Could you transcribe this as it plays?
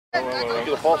Do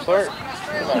the false start.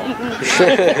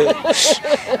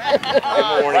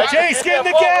 Chase, get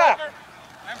in the gap!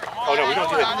 Oh no, we don't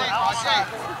do that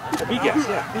anymore. B gap,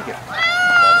 yeah, B gap.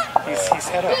 He's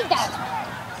head up.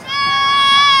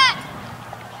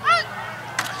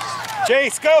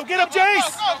 Chase, go! Get him,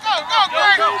 Chase!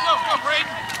 Go, Braden!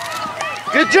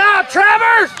 Good job,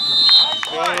 Travers!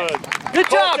 Good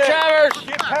job, Travers!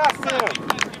 Get past him!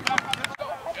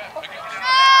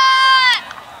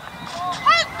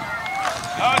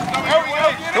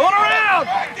 Going around!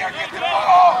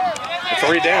 It's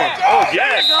 3 down. Oh,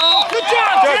 yes! Good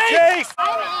job, Chase!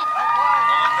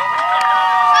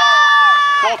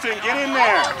 Colton, get in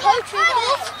there!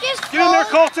 Get in there,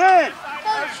 Colton!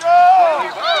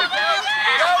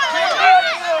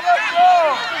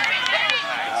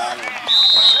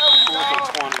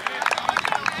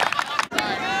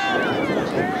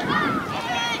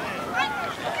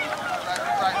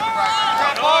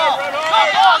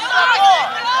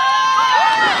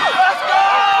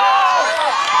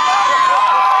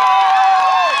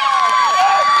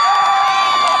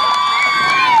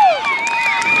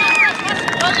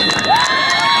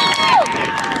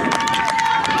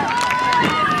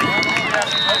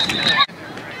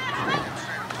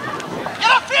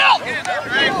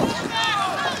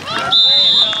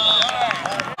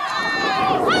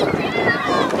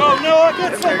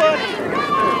 Get somebody!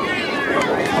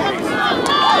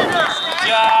 Good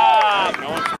job!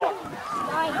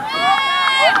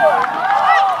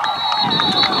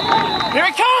 Here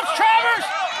he comes, Travers!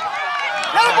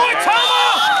 Another boy, Tama!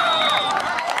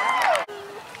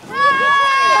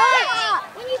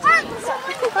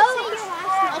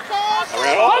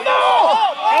 Oh no!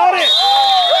 Got it!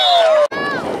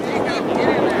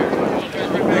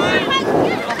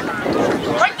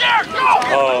 Right there, go!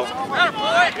 Oh.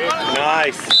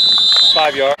 Nice.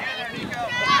 5 yards.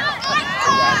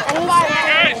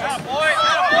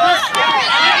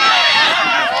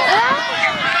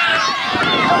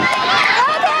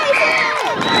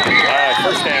 Alright,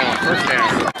 first down.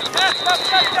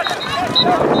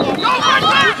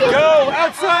 Go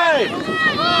outside!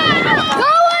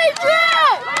 Go,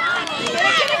 Adrian!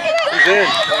 He's in.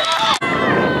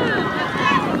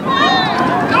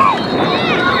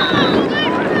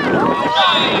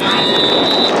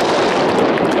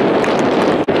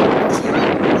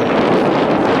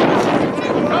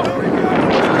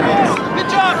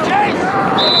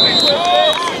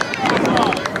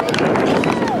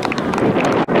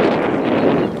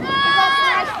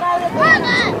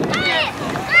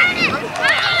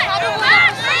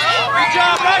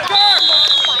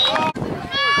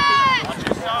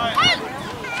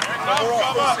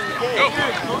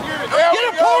 Get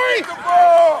him, Corey!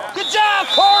 Good job,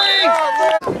 Corey!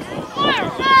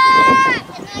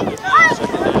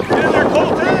 Get in there,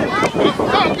 Colton!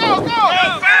 Go!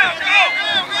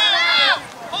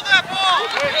 Hold that ball!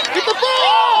 Get the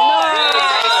ball!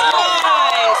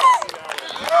 Nice!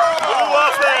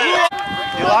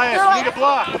 Elias, you need a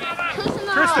block.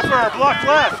 Christopher, block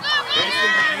left.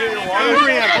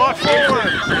 Adrian, block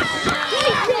forward.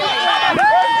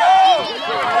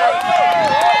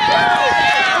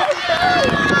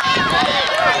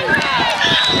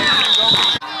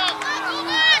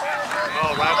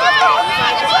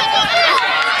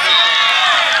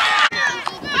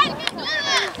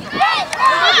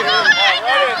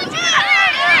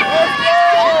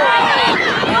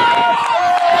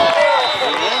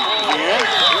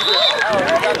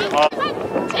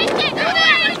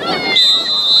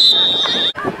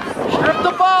 Strip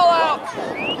the ball out!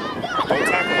 Don't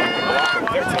tackle them.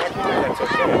 They're tackling them. That's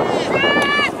okay.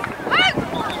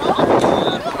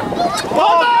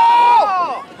 Ball!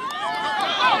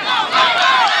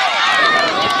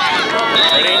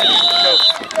 Ready?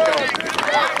 Go.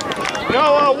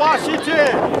 Noah,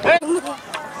 Washington!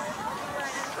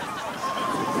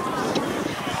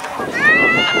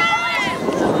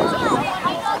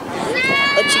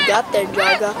 What you got there,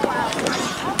 Jaga?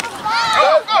 Go!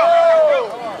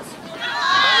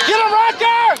 Get him,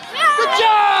 Rocker! Good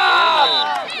job!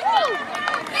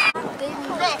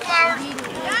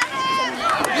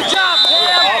 Good job,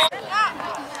 Cam!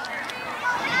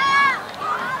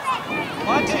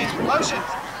 Motion.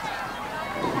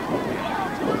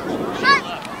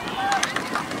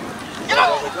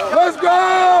 Let's go!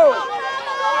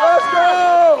 Let's go!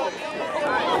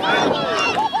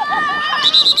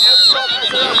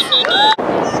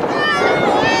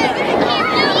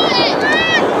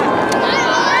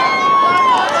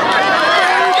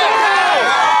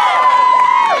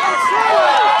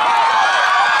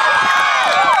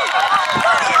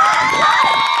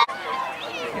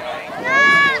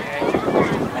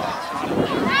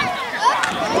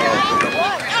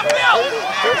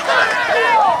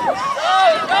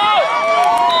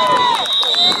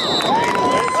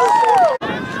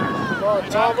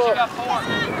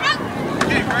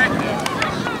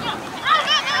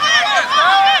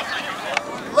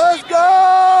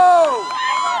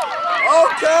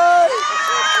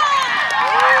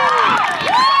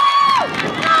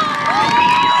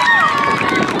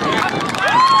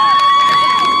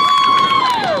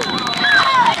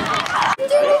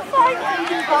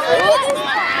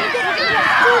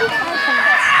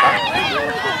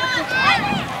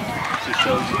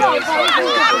 If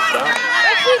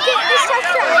we get this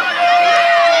touchdown.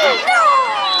 No!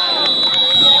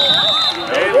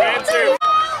 Great answer.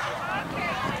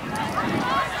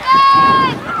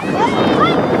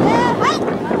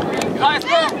 Guys,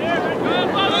 go!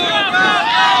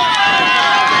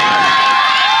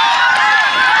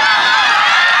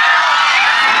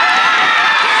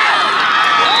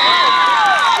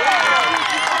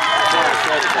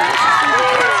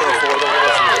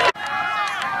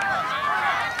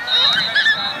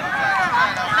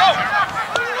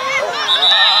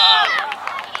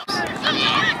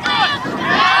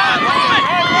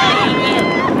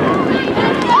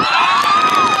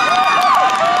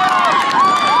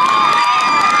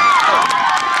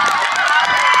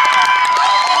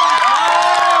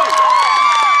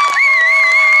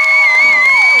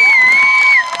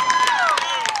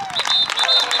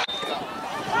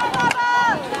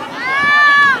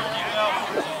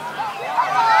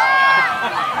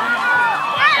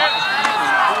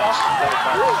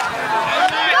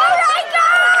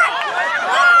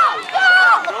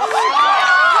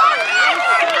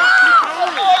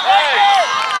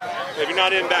 If you're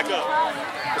not in, back up.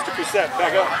 Mr. Cousette,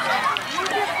 back up.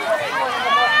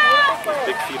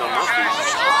 Big feet on my feet.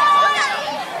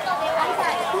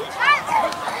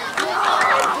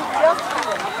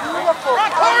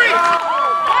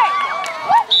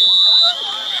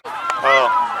 Oh,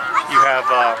 you have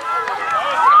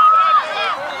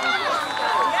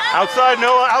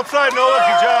outside Noah,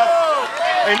 good job.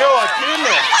 Hey Noah, get in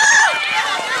there.